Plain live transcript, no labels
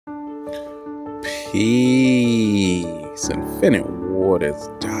Peace. Infinite waters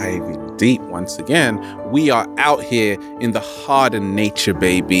diving deep once again. We are out here in the hardened nature,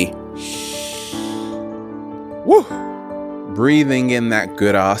 baby. Woo! Breathing in that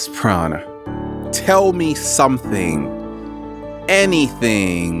good ass prana. Tell me something.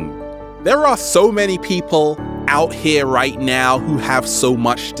 Anything. There are so many people out here right now who have so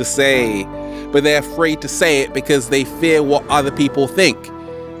much to say, but they're afraid to say it because they fear what other people think.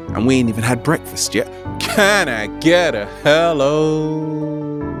 And we ain't even had breakfast yet. Can I get a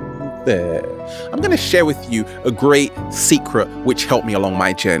hello there? I'm going to share with you a great secret which helped me along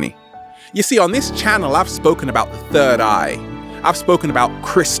my journey. You see, on this channel, I've spoken about the third eye. I've spoken about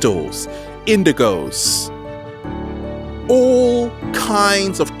crystals, indigos, all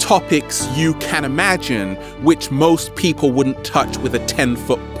kinds of topics you can imagine, which most people wouldn't touch with a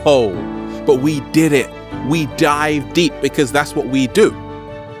 10-foot pole. But we did it. We dive deep because that's what we do.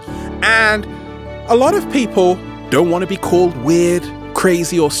 And a lot of people don't want to be called weird,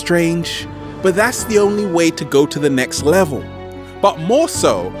 crazy, or strange, but that's the only way to go to the next level. But more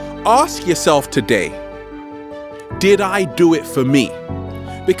so, ask yourself today, did I do it for me?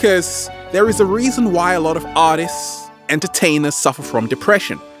 Because there is a reason why a lot of artists, entertainers suffer from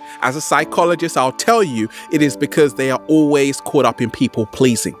depression. As a psychologist, I'll tell you, it is because they are always caught up in people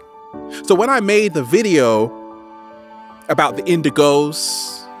pleasing. So when I made the video about the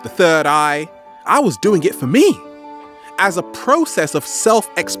indigos, the third eye, I was doing it for me as a process of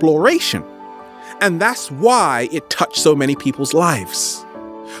self-exploration. And that's why it touched so many people's lives.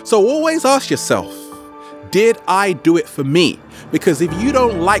 So always ask yourself, did I do it for me? Because if you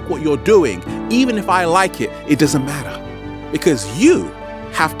don't like what you're doing, even if I like it, it doesn't matter. Because you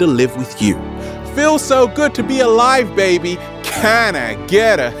have to live with you. Feels so good to be alive, baby. Can I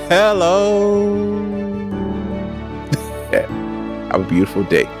get a hello? Have a beautiful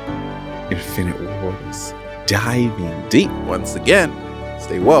day. Infinite waters diving deep once again.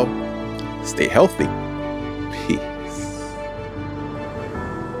 Stay well. Stay healthy. Peace.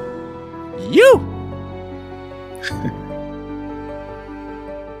 You.